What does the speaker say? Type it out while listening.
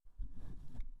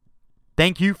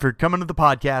thank you for coming to the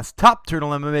podcast. Top Turtle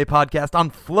MMA podcast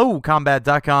on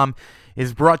FlowCombat.com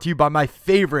is brought to you by my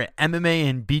favorite MMA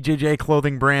and BJJ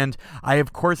clothing brand. I,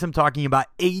 of course, am talking about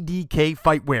ADK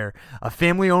Fightwear, a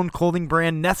family-owned clothing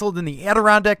brand nestled in the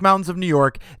Adirondack Mountains of New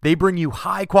York. They bring you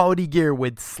high-quality gear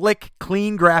with slick,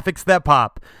 clean graphics that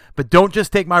pop. But don't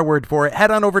just take my word for it.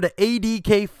 Head on over to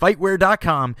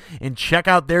adkfightwear.com and check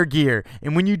out their gear.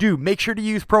 And when you do, make sure to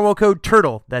use promo code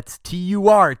TURTLE, that's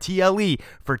TURTLE,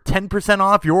 for 10%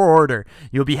 off your order.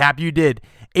 You'll be happy you did.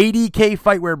 ADK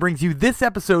Fightwear brings you this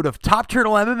episode of Top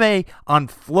Turtle MMA on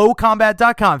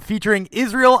FlowCombat.com featuring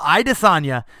Israel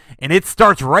Adesanya, and it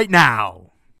starts right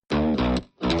now.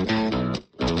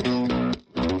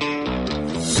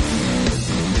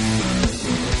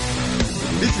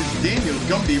 This is Daniel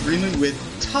Gumby Breland with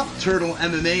Top Turtle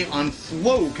MMA on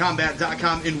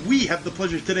FlowCombat.com, and we have the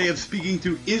pleasure today of speaking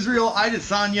to Israel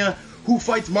Adesanya, who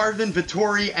fights Marvin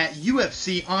Vettori at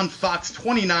UFC on Fox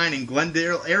 29 in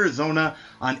Glendale, Arizona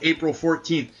on April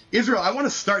 14th. Israel, I want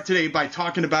to start today by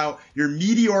talking about your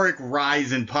meteoric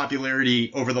rise in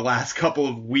popularity over the last couple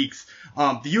of weeks.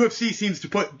 The UFC seems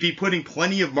to be putting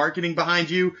plenty of marketing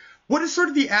behind you. What has sort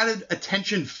of the added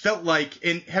attention felt like,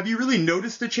 and have you really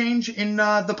noticed a change in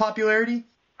the popularity?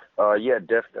 Yeah,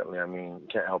 definitely. I mean, you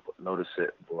can't help but notice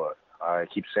it, but I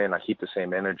keep saying I keep the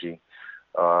same energy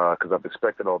because I've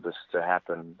expected all this to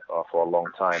happen for a long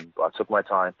time. But I took my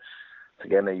time to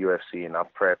get in the UFC, and I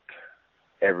prepped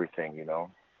everything, you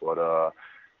know. But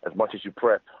as much as you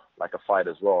prep, like a fight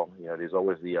as well, you know, there's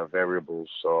always the variables.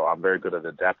 So I'm very good at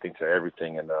adapting to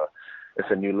everything, and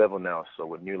it's a new level now. So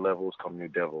with new levels come new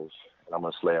devils, and I'm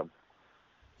going to slay them.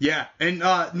 Yeah, and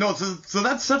so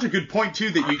that's such a good point,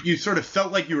 too, that you sort of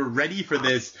felt like you were ready for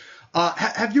this.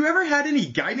 Have you ever had any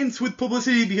guidance with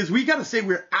publicity? Because we got to say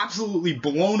we're absolutely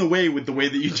blown away with the way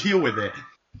that you deal with it.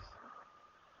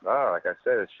 Like I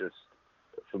said, it's just,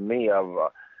 for me,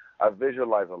 I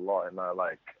visualize a lot, and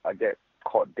I get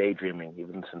caught daydreaming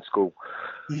even since school.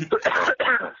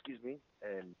 Excuse me.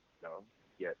 And, you know,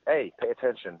 yeah, hey, pay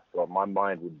attention. Well, my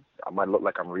mind I might look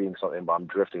like I'm reading something, but I'm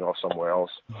drifting off somewhere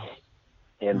else.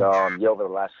 And, over the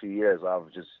last few years,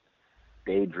 I've just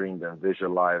daydreamed and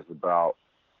visualized about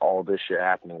all this shit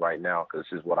happening right now, because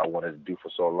this is what I wanted to do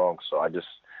for so long. So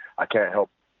I can't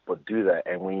help but do that.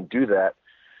 And when you do that,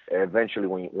 eventually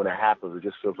when it happens, it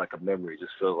just feels like a memory. It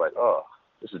just feels like, oh,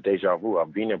 this is deja vu.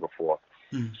 I've been there before.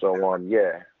 So,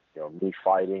 me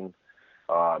fighting,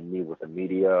 me with the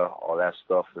media, all that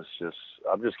stuff,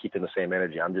 I'm just keeping the same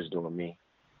energy. I'm just doing me.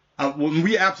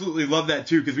 We absolutely love that,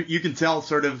 too, because you can tell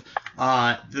sort of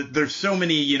there's so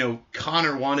many,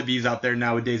 Conor wannabes out there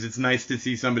nowadays. It's nice to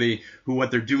see somebody who what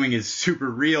they're doing is super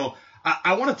real.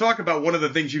 I want to talk about one of the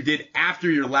things you did after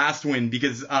your last win,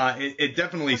 because it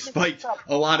definitely spiked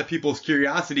a lot of people's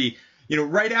curiosity.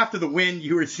 Right after the win,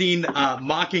 you were seen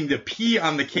mocking the pee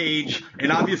on the cage,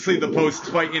 and obviously the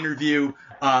post-fight interview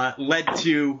led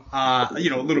to, a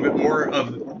little bit more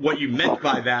of what you meant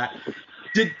by that.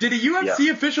 Did a UFC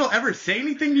official ever say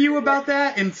anything to you about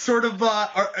that? And sort of,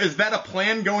 is that a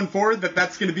plan going forward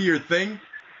that's going to be your thing?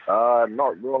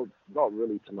 Not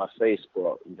really to my face,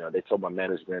 but they told my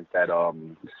management that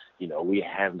we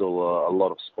handle a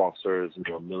lot of sponsors,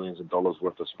 millions of dollars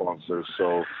worth of sponsors.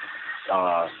 So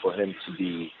for him to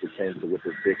be pretending to whip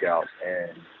his dick out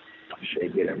and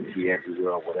shake it and pee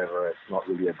everywhere or whatever, it's not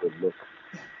really a good look.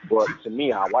 But to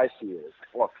me, how I see it is,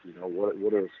 fuck, what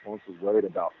are the sponsors worried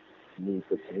about? Me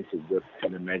pretending to whip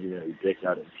an imaginary dick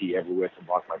out and pee everywhere to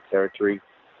mark my territory,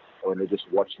 or they're just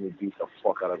watching me beat the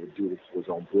fuck out of a dude with his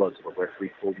own blood, so the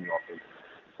referee pulled me off it.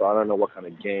 So I don't know what kind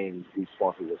of game these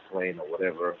sponsors were playing or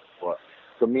whatever, but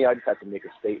for me, I just had to make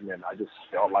a statement. I just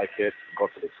felt like it, go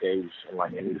to the cage, and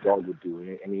like any dog would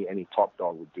do, any top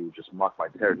dog would do, just mark my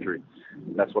territory.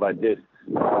 And that's what I did.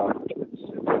 My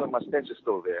stench is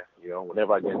still there.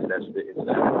 Whenever I get into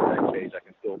that cage, I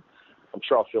can still. I'm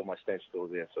sure I'll feel my stench still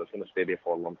there, so it's going to stay there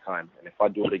for a long time. And if I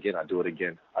do it again, I do it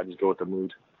again. I just go with the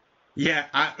mood. Yeah,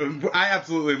 I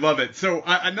absolutely love it. So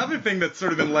another thing that's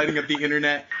sort of been lighting up the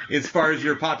internet as far as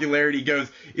your popularity goes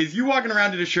is you walking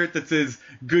around in a shirt that says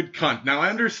 "Good Cunt." Now, I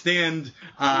understand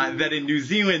that in New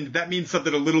Zealand that means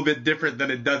something a little bit different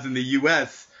than it does in the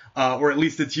U.S., or at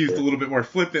least it's used a little bit more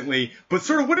flippantly. But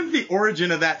sort of what is the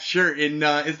origin of that shirt? And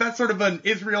is that sort of an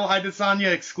Israel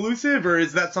Adesanya exclusive, or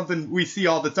is that something we see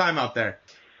all the time out there?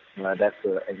 That's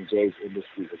an Engage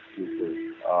Industries exclusive.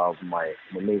 My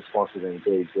main sponsors are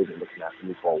Engage. They've been looking after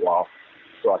me for a while,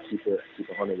 so I keep it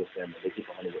 100 with them, and they keep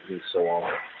 100 with me. So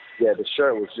the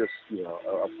shirt was just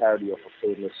a parody of a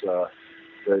famous,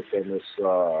 very famous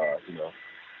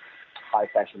high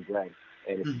fashion brand.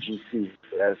 and it's GC,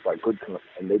 so that's like good cunt.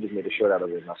 And they just made a shirt out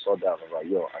of it, and I saw that. I was like,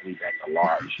 yo, I need that a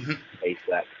large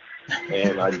ASAP.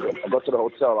 And I got to the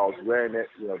hotel. I was wearing it,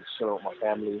 just chilling with my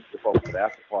family before for the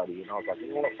after party. And I was like,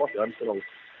 you know what, fuck it. I'm just going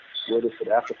to wear this for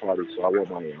the after party. So I wore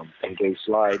my engaged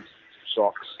slides,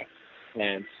 socks,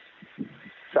 pants,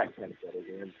 track pants,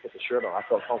 and put the shirt on. I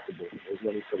felt comfortable. There's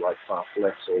no need to like try to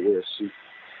flex or wear a suit.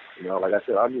 Like I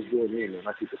said, I'm just doing me, man.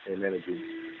 I keep the same energy.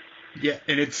 Yeah,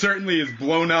 and it certainly has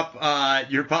blown up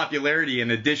your popularity in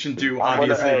addition to,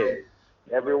 obviously.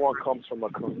 Everyone comes from a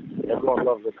cunt. Everyone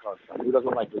loves a cunt. Who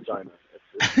doesn't like vagina?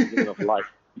 It's the beginning of life,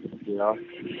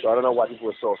 So I don't know why people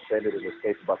are so offended in the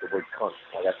States about the word cunt.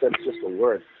 Like I said, it's just a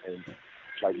word. And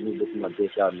it's like me looking my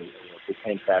dick out and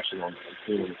pretend fashion on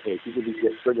cleaning the cake. People just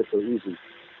get triggered so easy.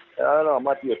 And I don't know, I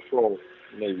might be a troll,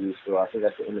 maybe. So I think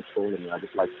that's the inner troll in me. I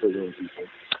just like triggering people.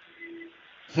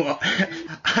 Well,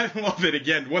 I love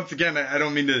it. Once again, I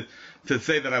don't mean to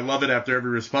say that I love it after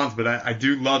every response, but I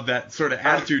do love that sort of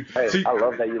attitude. Hey, I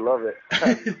love that you love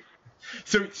it.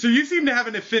 So you seem to have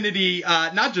an affinity,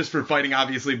 not just for fighting,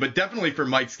 obviously, but definitely for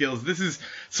mic skills. This is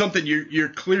something you're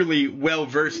clearly well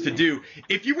versed to do.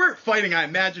 If you weren't fighting, I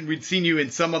imagine we'd seen you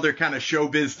in some other kind of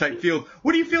showbiz type field.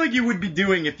 What do you feel like you would be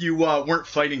doing if you weren't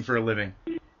fighting for a living?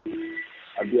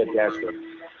 I'd be a dancer.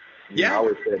 Yeah. I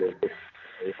always said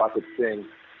if I could sing,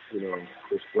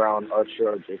 Chris Brown,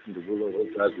 Usher, Jason Derulo,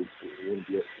 those guys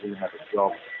wouldn't have a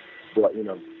job. But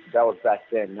that was back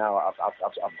then. Now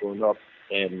I've grown up,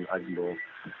 and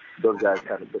those guys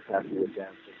kind of past me with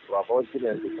dancing. So I've always been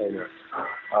an entertainer.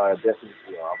 Definitely,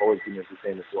 I've always been an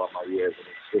entertainer throughout my years, and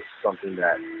it's just something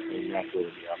that came naturally to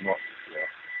me. I'm not.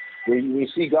 When you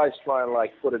see guys try and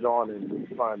like put it on and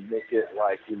try and make it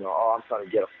like I'm trying to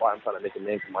get a fight, I'm trying to make a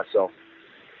name for myself.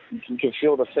 You can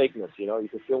feel the fakeness, you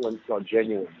can feel when it's not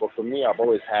genuine. But for me, I've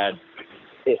always had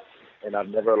it, and I've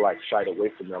never like shied away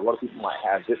from it. A lot of people might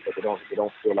have it, but they don't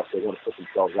feel like they want to put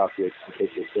themselves out there in case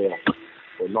they fail.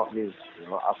 But not me.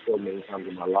 I've failed many times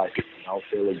in my life, and I'll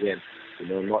fail again.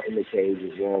 Not in the cage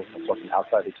as well. I'm talking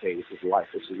outside the cage. This is life.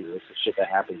 It's the shit that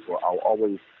happens. So I'll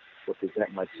always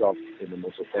represent myself in the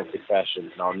most authentic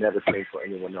fashion, and I'll never train for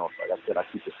anyone else. Like I said, I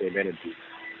keep the same energy.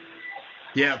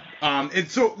 Yeah, and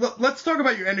so let's talk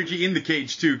about your energy in the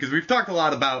cage too, because we've talked a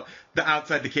lot about the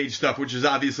outside the cage stuff, which is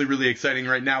obviously really exciting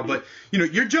right now. But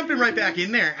you're jumping right back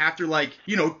in there after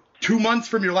 2 months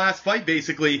from your last fight,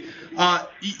 basically.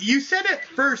 You said at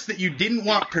first that you didn't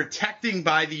want protecting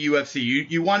by the UFC.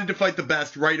 You wanted to fight the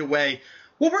best right away.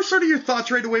 What were sort of your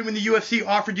thoughts right away when the UFC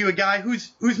offered you a guy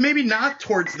who's maybe not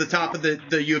towards the top of the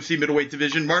UFC middleweight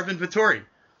division, Marvin Vettori?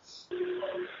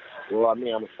 Well, I'm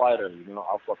a fighter,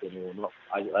 I'll fuck anyone up.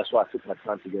 That's why I took my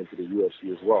time to get into the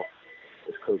UFC as well.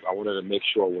 It's because I wanted to make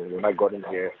sure when I got in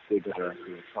here, they're going to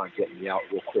try and get me out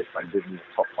real quick. I did me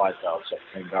top 5 out, check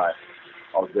 10 guy.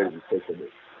 I was ready to take him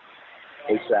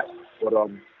ASAP. But, I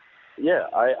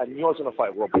knew I was going to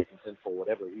fight Rob Dickinson for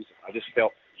whatever reason. I just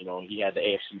felt, he had the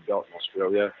AFC belt in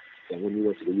Australia. And when he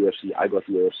went to the UFC, I got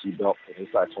the UFC belt, and he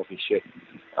started talking shit.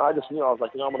 And I just knew, I was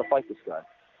like, I'm going to fight this guy.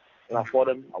 And I fought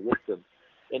him, I whipped him.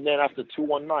 And then after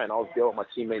 219, I was there with my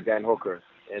teammate Dan Hooker,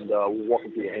 and we were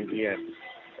walking through the MGM,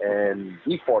 and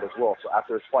he fought as well. So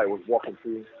after his fight, I was walking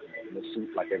through in a suit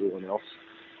like everyone else,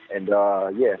 and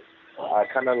I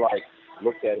kind of like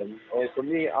looked at him. And for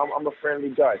me, I'm a friendly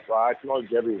guy, so I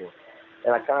acknowledge everyone,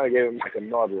 and I kind of gave him like a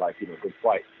nod, like good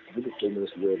fight. He just gave me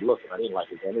this weird look, and I didn't like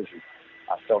his energy.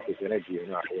 I felt his energy,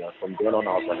 and from then on,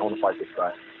 I was like, I want to fight this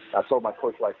guy. And I told my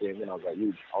coach right there, and then I was like,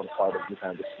 huge, I want to fight him. He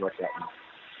kind of just smirked at me.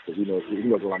 Because he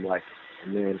knows what I'm like.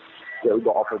 And then we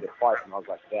got offered the fight, and I was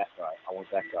like, that guy. I want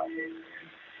that guy.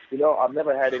 I've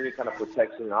never had any kind of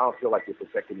protection. I don't feel like you're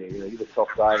protecting me. He's a tough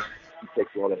guy. He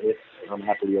takes all the hits, and I'm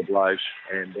happily obliged.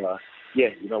 And,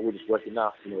 we're just working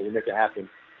out. We make it happen.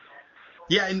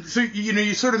 Yeah, and so,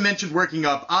 you sort of mentioned working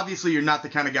up. Obviously, you're not the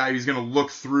kind of guy who's going to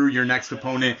look through your next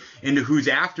opponent into who's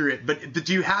after it. But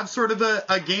do you have sort of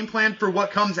a game plan for what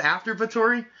comes after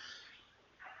Vettori?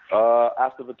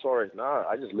 After Vettori,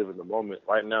 I just live in the moment.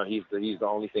 Right now, he's the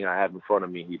only thing I have in front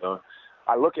of me.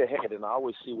 I look ahead and I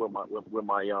always see where my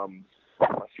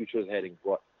future is heading.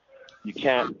 But you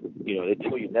can't, they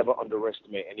tell you never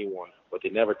underestimate anyone, but they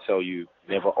never tell you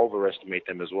never overestimate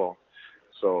them as well.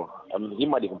 So he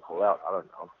might even pull out. I don't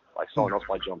know. Like someone else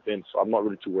might jump in. So I'm not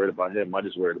really too worried about him. I'm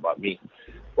just worried about me.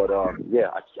 But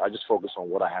I just focus on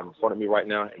what I have in front of me right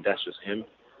now, and that's just him.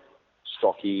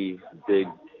 Stocky,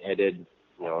 big-headed.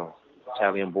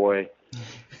 Italian boy,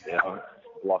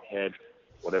 blockhead,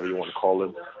 whatever you want to call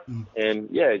him. And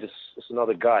just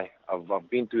another guy. I've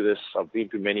been through this. I've been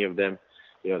through many of them,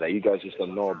 that you guys just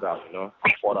don't know about.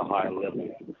 I fought a higher level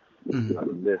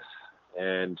than this.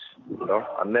 And,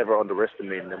 I'm never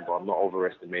underestimating them, but I'm not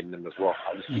overestimating them as well.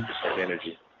 I just keep the same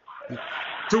energy.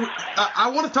 So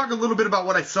I want to talk a little bit about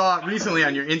what I saw recently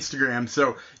on your Instagram.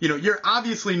 So, you're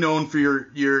obviously known for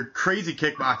your crazy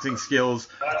kickboxing skills,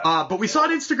 but we saw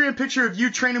an Instagram picture of you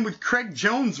training with Craig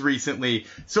Jones recently.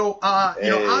 So,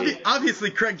 obviously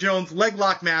Craig Jones, leg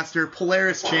lock master,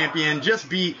 Polaris champion, just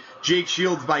beat Jake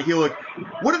Shields by heel hook.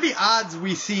 What are the odds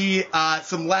we see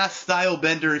some last style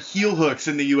bender heel hooks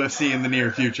in the UFC in the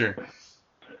near future?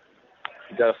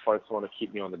 You gotta fight someone to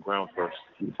keep me on the ground first.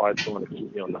 If you fight someone to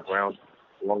keep me on the ground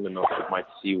long enough, you might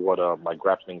see what my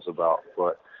grappling's about.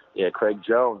 But yeah, Craig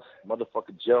Jones,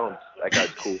 motherfucker Jones, that guy's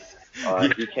cool.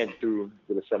 He came through,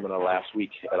 did a seminar last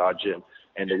week at our gym,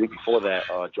 and the week before that,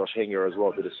 Josh Hinger as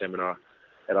well did a seminar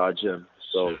at our gym.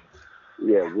 So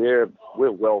yeah, we're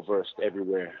well versed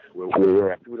everywhere. We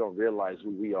don't realize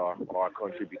who we are for our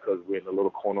country because we're in a little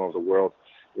corner of the world,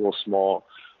 a little small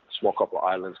couple of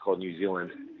islands called New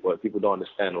Zealand. But people don't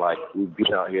understand, like, we've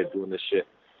been out here doing this shit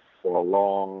for a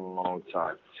long, long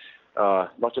time.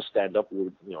 Not just stand up,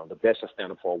 the best at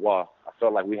stand up for a while. I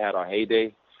felt like we had our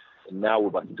heyday, and now we're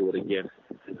about to do it again.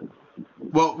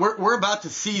 Well, we're about to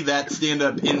see that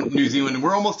stand-up in New Zealand, and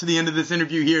we're almost to the end of this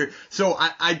interview here, so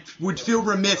I would feel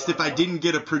remiss if I didn't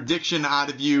get a prediction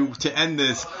out of you to end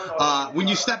this. When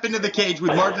you step into the cage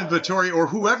with Marvin Vettori or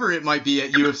whoever it might be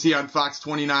at UFC on Fox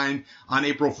 29 on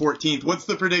April 14th, what's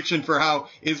the prediction for how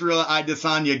Israel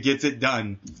Adesanya gets it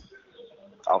done?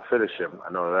 I'll finish him.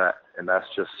 I know that, and that's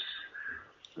just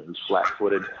he's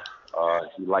flat-footed.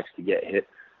 He likes to get hit.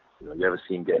 You ever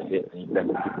see him get hit, and he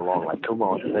beckons people along like, "Come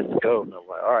on, let's go." And I'm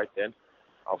like, "All right, then.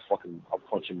 I'll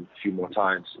punch him a few more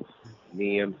times,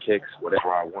 knee him, kicks,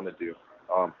 whatever I want to do."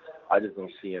 I just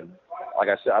don't see him. Like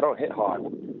I said, I don't hit hard.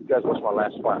 You guys watch my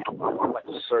last fight. I'm like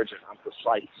a surgeon. I'm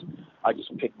precise. I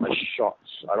just pick my shots.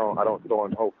 I don't throw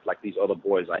and hope like these other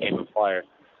boys. I aim and fire.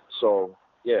 So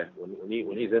yeah,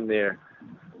 when he's in there,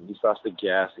 and he starts to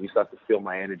gas, and he starts to feel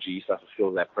my energy, he starts to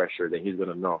feel that pressure, then he's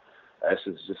gonna know. This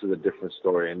is a different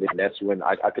story, and then that's when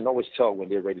I can always tell when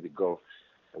they're ready to go.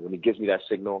 And when he gives me that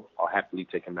signal, I'll happily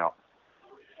take him out.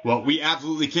 Well, we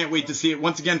absolutely can't wait to see it.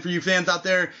 Once again, for you fans out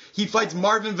there, he fights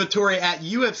Marvin Vettori at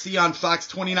UFC on Fox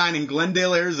 29 in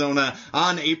Glendale, Arizona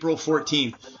on April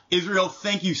 14th. Israel,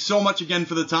 thank you so much again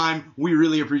for the time. We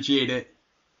really appreciate it.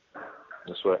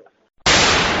 That's right.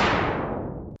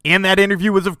 And that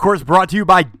interview was, of course, brought to you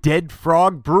by Dead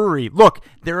Frog Brewery. Look,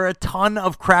 there are a ton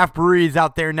of craft breweries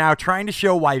out there now trying to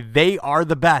show why they are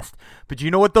the best. But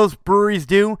you know what those breweries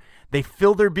do? They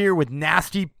fill their beer with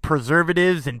nasty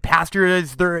preservatives and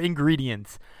pasteurize their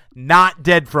ingredients. Not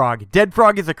Dead Frog. Dead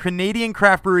Frog is a Canadian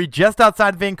craft brewery just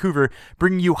outside of Vancouver,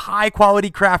 bringing you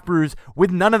high-quality craft brews with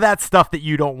none of that stuff that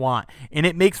you don't want. And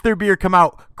it makes their beer come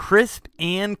out crisp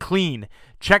and clean.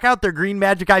 Check out their Green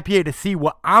Magic IPA to see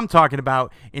what I'm talking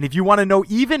about. And if you want to know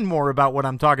even more about what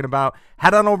I'm talking about,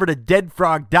 head on over to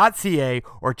deadfrog.ca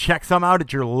or check some out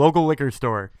at your local liquor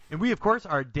store. And we, of course,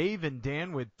 are Dave and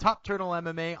Dan with Top Turtle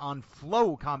MMA on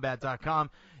flowcombat.com.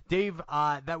 Dave,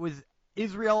 that was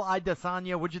Israel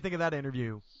Adesanya. What'd you think of that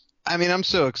interview? I mean, I'm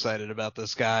so excited about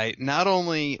this guy. Not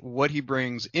only what he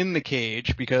brings in the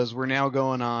cage, because we're now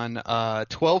going on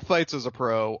 12 fights as a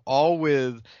pro, all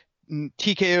with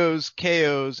TKOs,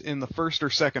 KOs in the first or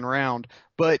second round,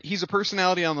 but he's a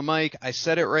personality on the mic. I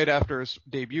said it right after his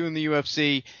debut in the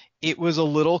UFC. It was a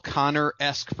little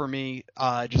Conor-esque for me,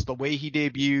 just the way he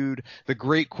debuted, the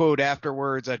great quote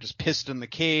afterwards, I just pissed in the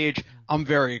cage. I'm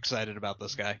very excited about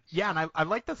this guy. Yeah, and I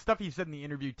like the stuff he said in the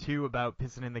interview, too, about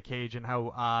pissing in the cage and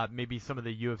how maybe some of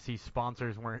the UFC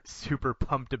sponsors weren't super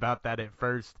pumped about that at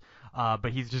first,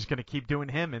 but he's just going to keep doing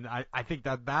him, and I think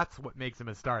that's what makes him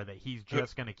a star, that he's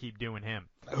just going to keep doing him.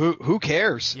 Who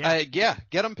cares? Yeah.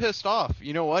 Get him pissed off.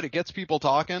 You know what? It gets people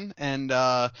talking, and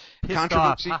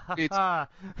controversy creates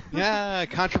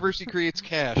controversy creates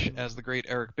cash, as the great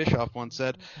Eric Bischoff once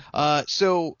said.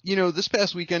 So this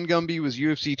past weekend, Gumby, was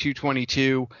UFC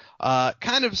 222.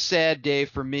 Kind of sad day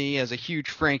for me as a huge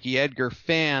Frankie Edgar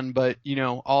fan, but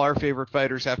all our favorite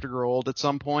fighters have to grow old at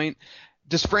some point.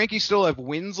 Does Frankie still have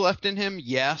wins left in him?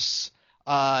 Yes.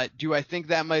 Do I think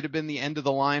that might have been the end of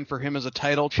the line for him as a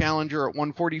title challenger at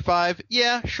 145?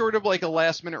 Yeah, short of like a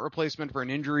last-minute replacement for an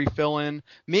injury fill-in.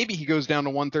 Maybe he goes down to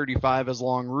 135 as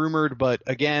long rumored, but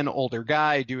again, older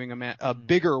guy doing a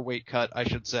bigger weight cut, I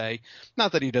should say.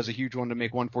 Not that he does a huge one to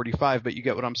make 145, but you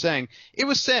get what I'm saying. It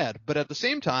was sad, but at the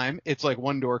same time, it's like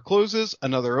one door closes,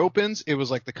 another opens. It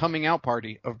was like the coming out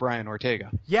party of Brian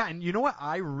Ortega. Yeah, and you know what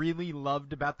I really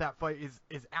loved about that fight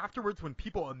is afterwards when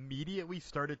people immediately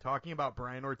started talking about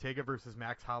Brian Ortega versus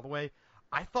Max Holloway,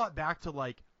 I thought back to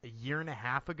like a year and a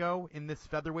half ago in this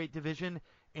featherweight division,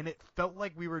 and it felt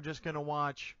like we were just going to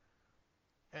watch,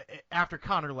 after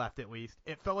Conor left at least,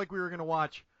 it felt like we were going to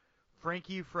watch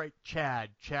Frankie fight Chad,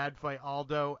 Chad fight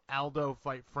Aldo, Aldo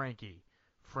fight Frankie,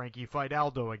 Frankie fight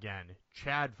Aldo again,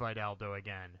 Chad fight Aldo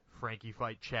again, Frankie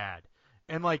fight Chad.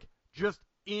 And like just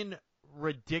in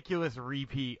ridiculous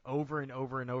repeat over and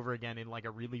over and over again in like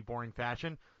a really boring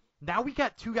fashion. Now we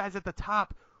got two guys at the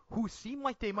top who seem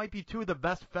like they might be two of the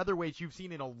best featherweights you've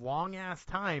seen in a long-ass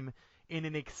time in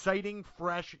an exciting,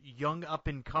 fresh, young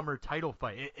up-and-comer title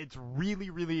fight. It's really,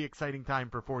 really exciting time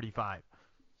for 45.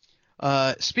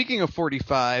 Speaking of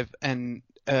 45 and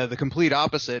the complete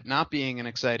opposite, not being an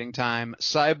exciting time,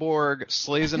 Cyborg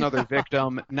slays another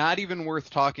victim, not even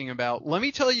worth talking about. Let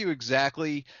me tell you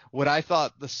exactly what I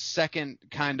thought the second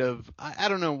kind of, I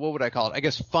don't know, what would I call it? I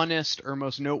guess funnest or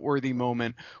most noteworthy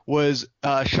moment was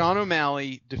Sean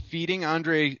O'Malley defeating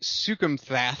Andre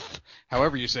Sukumthath,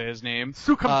 however you say his name.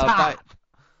 Sukumthath!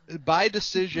 By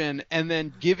decision, and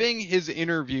then giving his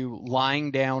interview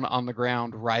lying down on the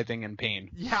ground, writhing in pain.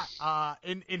 Yeah,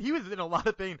 and he was in a lot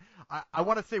of pain. I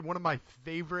want to say one of my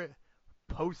favorite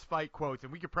post-fight quotes,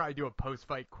 and we could probably do a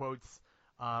post-fight quotes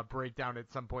breakdown at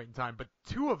some point in time, but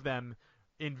two of them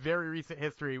in very recent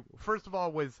history. First of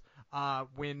all was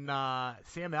when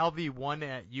Sam Alvey won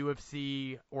at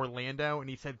UFC Orlando, and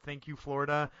he said, "Thank you,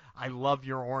 Florida. I love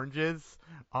your oranges.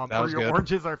 Your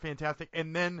oranges are fantastic."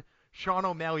 And then Sean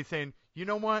O'Malley saying, "You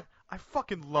know what? I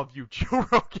fucking love you, Joe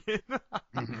Rogan."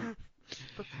 Mm-hmm.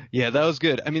 Yeah, that was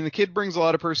good. I mean, the kid brings a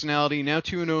lot of personality, now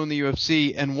 2-0 in the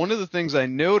UFC, and one of the things I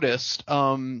noticed,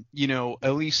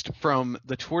 at least from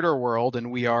the Twitter world,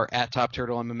 and we are at Top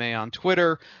Turtle MMA on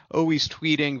Twitter, always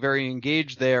tweeting, very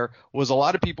engaged there, was a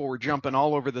lot of people were jumping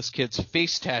all over this kid's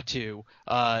face tattoo,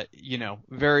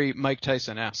 very Mike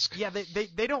Tyson-esque. Yeah,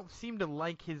 they don't seem to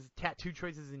like his tattoo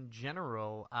choices in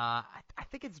general. I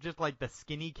think it's just like the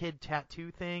skinny kid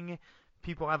tattoo thing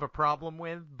people have a problem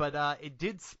with, but it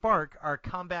did spark our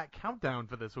combat countdown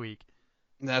for this week.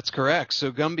 That's correct.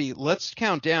 So, Gumby, let's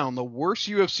count down the worst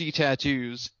UFC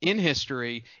tattoos in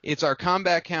history. It's our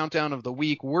combat countdown of the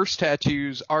week. Worst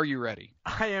tattoos. Are you ready?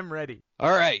 I am ready.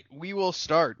 All right. We will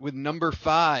start with number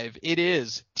 5. It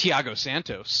is Thiago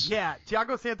Santos. Yeah,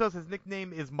 Thiago Santos'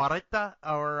 nickname is Marreta,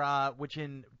 or which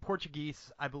in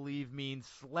Portuguese, I believe, means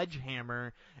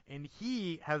sledgehammer. And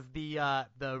he has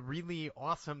the really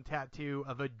awesome tattoo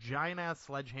of a giant-ass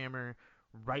sledgehammer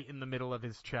right in the middle of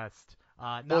his chest.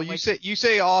 Well, you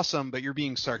say awesome, but you're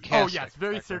being sarcastic. Oh, yes,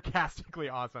 very sarcastically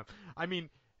awesome. I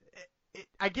mean,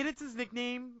 I get it's his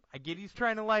nickname. I get he's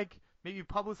trying to, maybe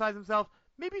publicize himself.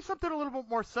 Maybe something a little bit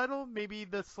more subtle. Maybe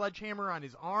the sledgehammer on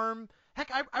his arm.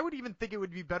 Heck, I would even think it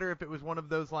would be better if it was one of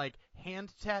those,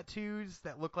 hand tattoos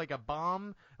that look like a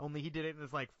bomb, only he did it in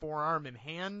his, forearm and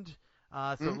hand.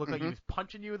 So it looked like he was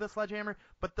punching you with a sledgehammer.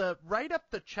 But the right up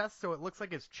the chest, so it looks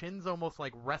like his chin's almost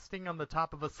resting on the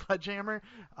top of a sledgehammer,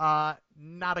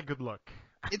 not a good look.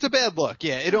 It's a bad look,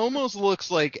 yeah. It almost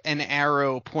looks like an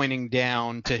arrow pointing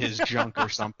down to his junk or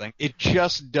something. It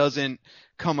just doesn't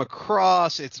come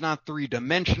across. It's not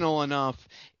three-dimensional enough.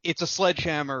 It's a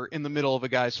sledgehammer in the middle of a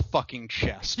guy's fucking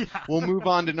chest. Yeah. We'll move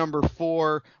on to number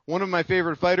 4. One of my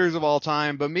favorite fighters of all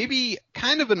time, but maybe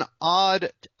kind of an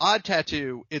odd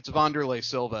tattoo. It's Wanderlei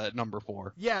Silva at number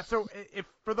 4. Yeah, so if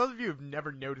for those of you who've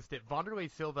never noticed it, Wanderlei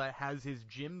Silva has his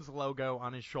gym's logo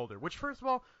on his shoulder, which first of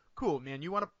all, cool, man.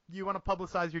 You want to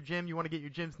publicize your gym, you want to get your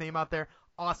gym's name out there.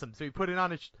 Awesome. So he put it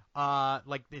on his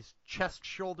this chest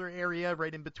shoulder area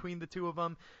right in between the two of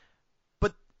them.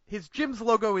 But his gym's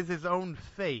logo is his own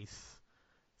face.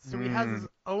 So he has his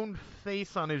own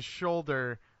face on his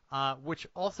shoulder, which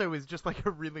also is just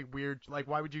a really weird,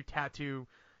 why would you tattoo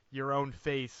your own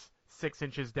face 6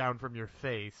 inches down from your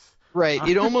face? Right.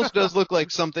 It almost does look like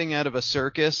something out of a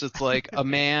circus. It's like a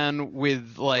man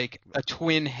with a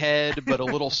twin head, but a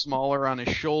little smaller on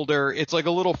his shoulder. It's like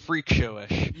a little freak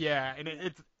showish. Yeah, and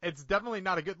it's definitely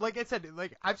not a good. Like I said,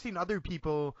 I've seen other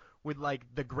people with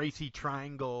the Gracie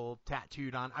triangle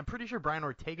tattooed on. I'm pretty sure Brian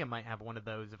Ortega might have one of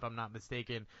those if I'm not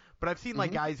mistaken. But I've seen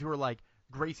guys who are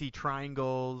Gracie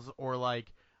triangles or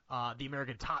the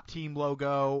American Top Team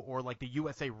logo or the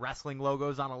USA Wrestling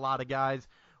logos on a lot of guys.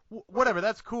 Whatever,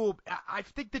 that's cool. I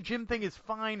think the gym thing is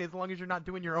fine as long as you're not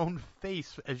doing your own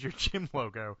face as your gym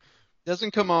logo.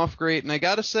 Doesn't come off great, and I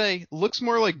gotta say, looks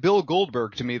more like Bill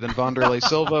Goldberg to me than Wanderlei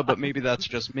Silva, but maybe that's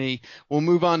just me. We'll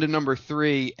move on to number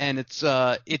 3, and it's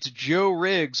Joe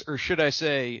Riggs, or should I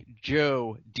say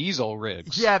Joe Diesel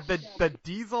Riggs. Yeah, the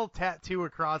Diesel tattoo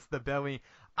across the belly.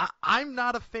 I'm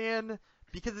not a fan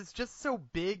because it's just so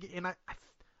big, and I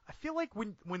I feel like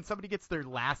when somebody gets their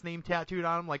last name tattooed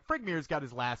on them, like Frank Mir's got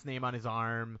his last name on his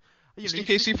arm. Just in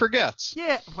case he forgets.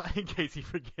 Yeah, in case he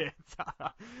forgets.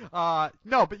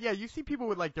 No, but yeah, you see people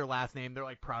with like their last name, they're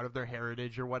like proud of their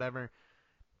heritage or whatever.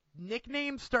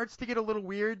 Nickname starts to get a little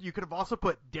weird. You could have also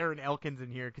put Darren Elkins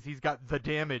in here because he's got The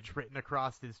Damage written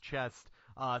across his chest.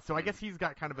 So I guess he's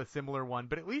got kind of a similar one,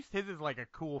 but at least his is like a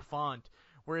cool font.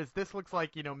 Whereas this looks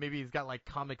like, maybe he's got like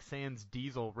Comic Sans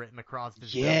Diesel written across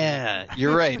his Yeah,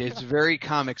 you're right. It's very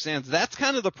Comic Sans. That's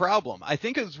kind of the problem. I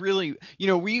think it's really,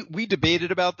 we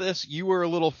debated about this. You were a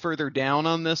little further down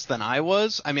on this than I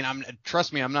was. I mean,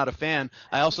 trust me, I'm not a fan.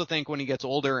 I also think when he gets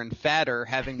older and fatter,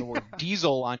 having the word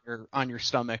Diesel on your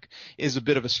stomach is a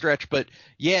bit of a stretch. But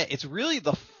yeah, it's really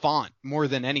the font more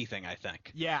than anything, I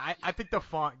think. Yeah, I think the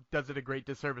font does it a great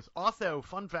disservice. Also,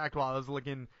 fun fact while I was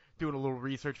doing a little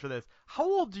research for this, how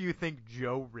old do you think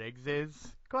Joe Riggs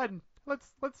is? Go ahead and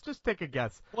let's just take a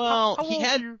guess. Well, how old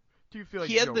do you feel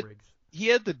like Joe Riggs? He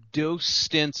had the dose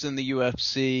stints in the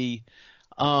UFC.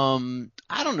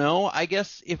 I don't know. I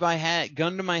guess if I had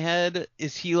gun to my head,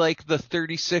 is he like the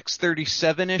 36,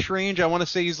 37-ish range? I want to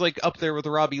say he's like up there with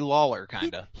Robbie Lawler,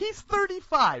 kind of. He's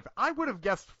 35. I would have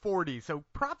guessed 40. So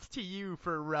props to you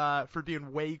for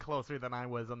being way closer than I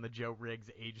was on the Joe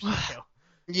Riggs age scale.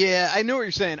 Yeah, I know what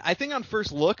you're saying. I think on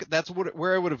first look, that's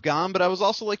where I would have gone, but I was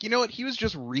also like, you know what? He was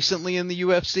just recently in the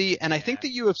UFC, and I think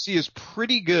the UFC is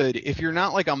pretty good if you're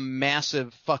not like a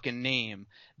massive fucking name.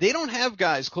 They don't have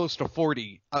guys close to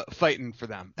 40 fighting for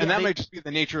them, and that might just be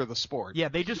the nature of the sport. Yeah,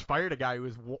 they just fired a guy who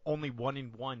was only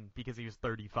 1-1 because he was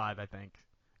 35, I think.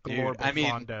 Dude,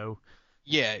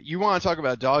 yeah, you want to talk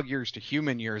about dog years to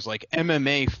human years, like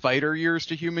MMA fighter years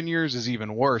to human years is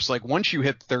even worse. Like once you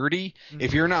hit 30,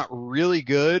 if you're not really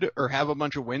good or have a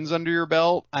bunch of wins under your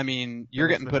belt, I mean, you're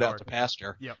getting put out to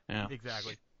pasture. Yep, yeah.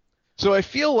 Exactly. So I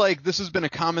feel like this has been a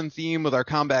common theme with our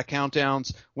combat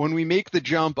countdowns. When we make the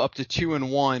jump up to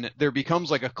 2-1, there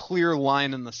becomes like a clear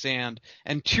line in the sand.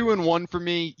 And 2-1 for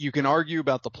me, you can argue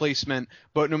about the placement,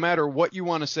 but no matter what you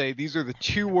want to say, these are the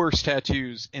two worst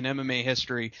tattoos in MMA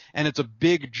history. And it's a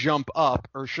big jump up,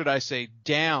 or should I say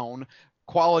down,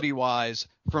 quality-wise,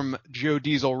 from Joe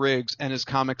Diesel Riggs and his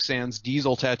Comic Sans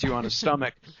Diesel tattoo on his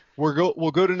stomach.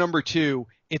 We'll go to number 2.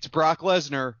 It's Brock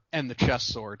Lesnar and the chest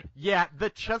sword. Yeah, the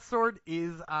chest sword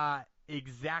is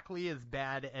exactly as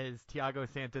bad as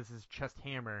Thiago Santos' chest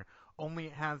hammer, only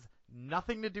it has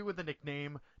nothing to do with the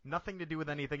nickname, nothing to do with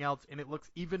anything else, and it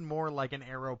looks even more like an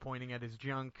arrow pointing at his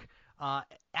junk.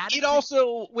 Let's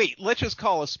just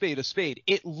call a spade a spade.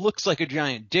 It looks like a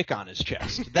giant dick on his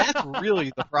chest. That's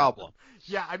really the problem.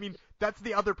 Yeah, I mean, that's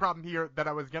the other problem here that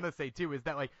I was going to say, too, is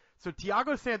that, so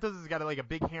Thiago Santos has got, a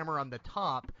big hammer on the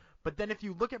top, but then if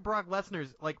you look at Brock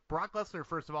Lesnar's, Brock Lesnar,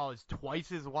 first of all, is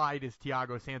twice as wide as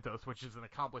Thiago Santos, which is an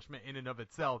accomplishment in and of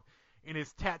itself, and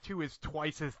his tattoo is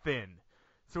twice as thin.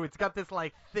 So it's got this,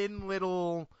 thin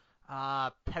little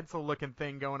pencil-looking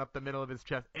thing going up the middle of his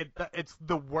chest. It's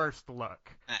the worst look.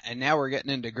 And now we're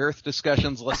getting into girth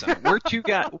discussions. Listen, we're two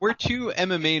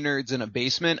MMA nerds in a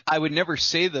basement. I would never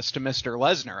say this to Mr.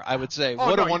 Lesnar. I would say, a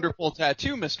wonderful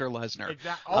tattoo, Mr. Lesnar.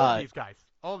 Exactly.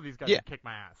 All of these guys would kick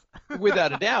my ass.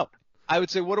 Without a doubt. I would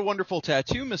say, what a wonderful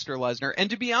tattoo, Mr. Lesnar. And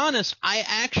to be honest,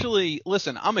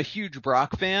 I'm a huge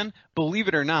Brock fan. Believe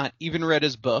it or not, even read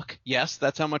his book. Yes,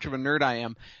 that's how much of a nerd I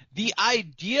am. The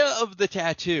idea of the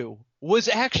tattoo was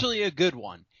actually a good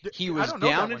one. He was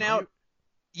down and out.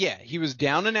 Yeah, he was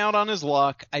down and out on his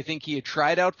luck. I think he had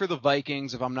tried out for the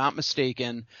Vikings, if I'm not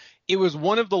mistaken. It was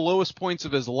one of the lowest points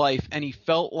of his life, and he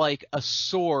felt like a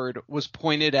sword was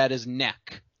pointed at his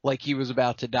neck, like he was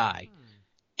about to die.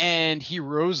 And he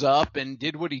rose up and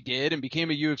did what he did and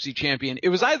became a UFC champion. It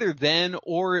was either then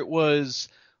or it was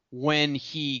when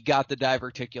he got the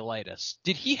diverticulitis.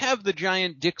 Did he have the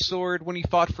giant dick sword when he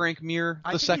fought Frank Mir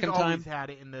the second time? I think he's always had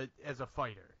it as a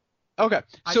fighter. Okay,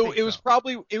 so it was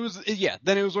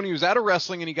then it was when he was out of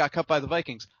wrestling and he got cut by the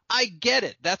Vikings. I get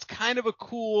it. That's kind of a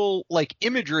cool,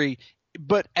 imagery,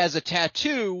 but as a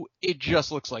tattoo, it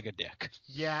just looks like a dick.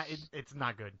 Yeah, it's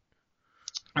not good.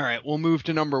 All right, we'll move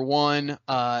to number 1,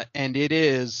 and it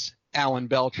is Alan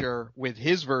Belcher with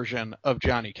his version of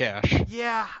Johnny Cash.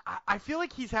 Yeah, I feel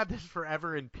like he's had this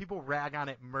forever, and people rag on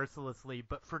it mercilessly,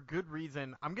 but for good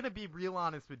reason. I'm going to be real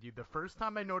honest with you. The first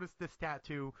time I noticed this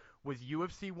tattoo was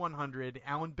UFC 100.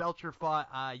 Alan Belcher fought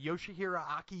Yoshihiro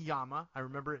Akiyama. I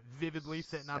remember it vividly,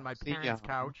 sitting on my parents'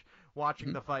 couch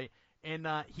watching the fight. And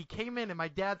he came in, and my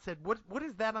dad said, what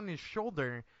is that on his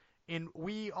shoulder? And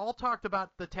we all talked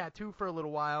about the tattoo for a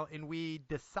little while, and we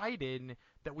decided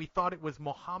that we thought it was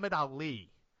Muhammad Ali.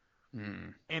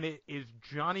 and it is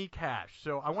Johnny Cash.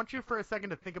 So I want you for a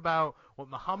second to think about what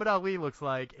Muhammad Ali looks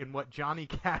like and what Johnny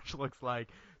Cash looks like.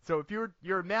 So if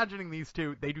you're imagining these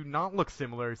two, they do not look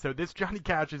similar. So this Johnny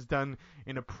Cash is done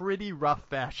in a pretty rough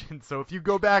fashion. So if you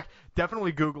go back,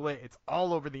 definitely Google it. It's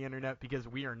all over the internet because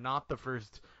we are not the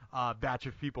first batch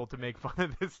of people to make fun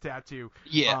of this tattoo.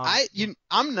 Yeah,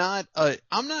 I'm not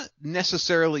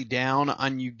necessarily down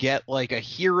on you get like a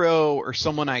hero or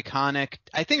someone iconic.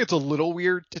 I think it's a little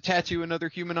weird to tattoo another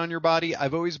human on your body.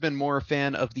 I've always been more a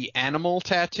fan of the animal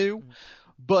tattoo.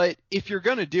 But if you're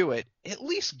gonna do it, at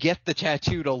least get the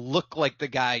tattoo to look like the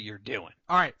guy you're doing.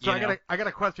 All right, so I got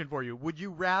a question for you. Would you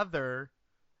rather,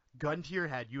 gun to your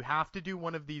head, you have to do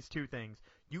one of these two things.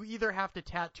 You either have to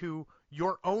tattoo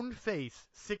your own face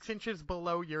 6 inches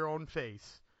below your own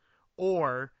face,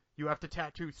 or you have to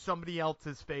tattoo somebody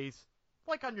else's face,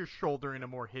 like on your shoulder in a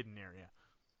more hidden area.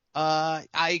 Now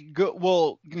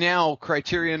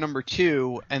criteria number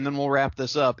 2, and then we'll wrap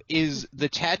this up. Is the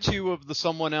tattoo of the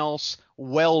someone else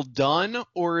well done,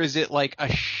 or is it like a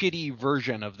shitty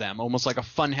version of them, almost like a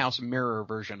Funhouse mirror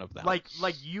version of them? Like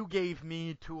you gave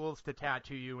me tools to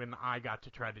tattoo you, and I got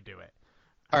to try to do it.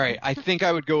 All right, I think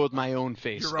I would go with my own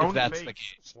face if that's the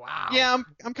case. Wow. Yeah,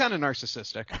 I'm kind of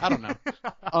narcissistic. I don't know.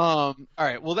 All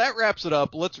right, well that wraps it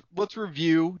up. Let's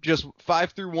review just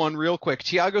 5 through 1 real quick.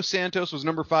 Thiago Santos was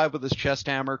number 5 with his chest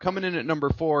hammer. Coming in at number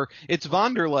 4, it's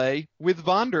Vanderlei with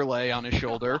Vanderlei on his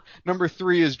shoulder. Number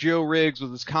 3 is Joe Riggs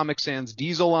with his Comic Sans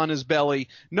Diesel on his belly.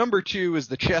 Number 2 is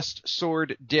the chest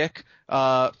sword Dick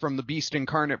from the Beast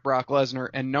Incarnate Brock Lesnar,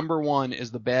 and number 1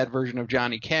 is the bad version of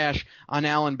Johnny Cash on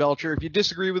Alan Belcher. If you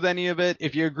disagree with any of it,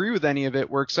 if you agree with any of it,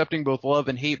 we're accepting both love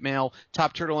and hate mail.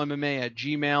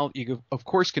 TopTurtleMMA@gmail. You of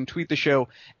course can tweet the show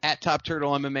at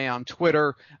TopTurtleMMA on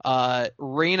Twitter.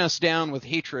 Rain us down with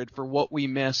hatred for what we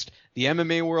missed. The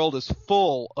MMA world is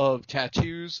full of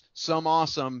tattoos, some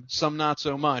awesome, some not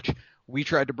so much. We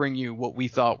tried to bring you what we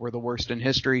thought were the worst in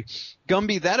history.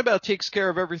 Gumby, that about takes care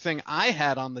of everything I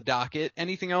had on the docket.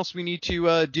 Anything else we need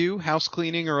to do, house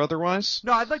cleaning or otherwise?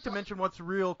 No, I'd like to mention once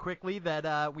real quickly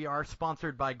that we are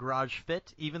sponsored by Garage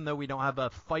Fit. Even though we don't have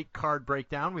a fight card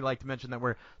breakdown, we like to mention that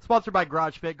we're sponsored by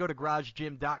Garage Fit. Go to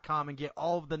GarageGym.com and get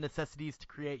all of the necessities to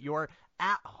create your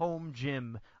at-home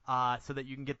gym so that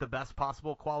you can get the best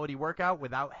possible quality workout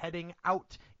without heading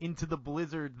out into the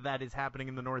blizzard that is happening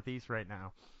in the Northeast right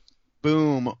now.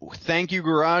 Boom. Thank you,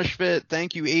 Garage Fit.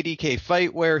 Thank you, ADK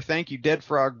Fightwear. Thank you, Dead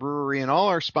Frog Brewery, and all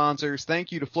our sponsors.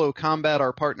 Thank you to Flow Combat,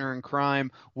 our partner in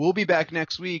crime. We'll be back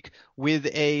next week with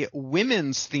a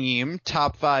women's theme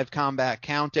Top 5 Combat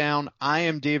Countdown. I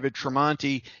am David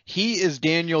Tremonti. He is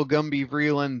Daniel Gumby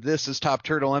Vreeland. This is Top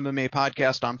Turtle MMA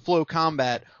Podcast on Flow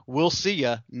Combat. We'll see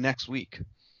ya next week.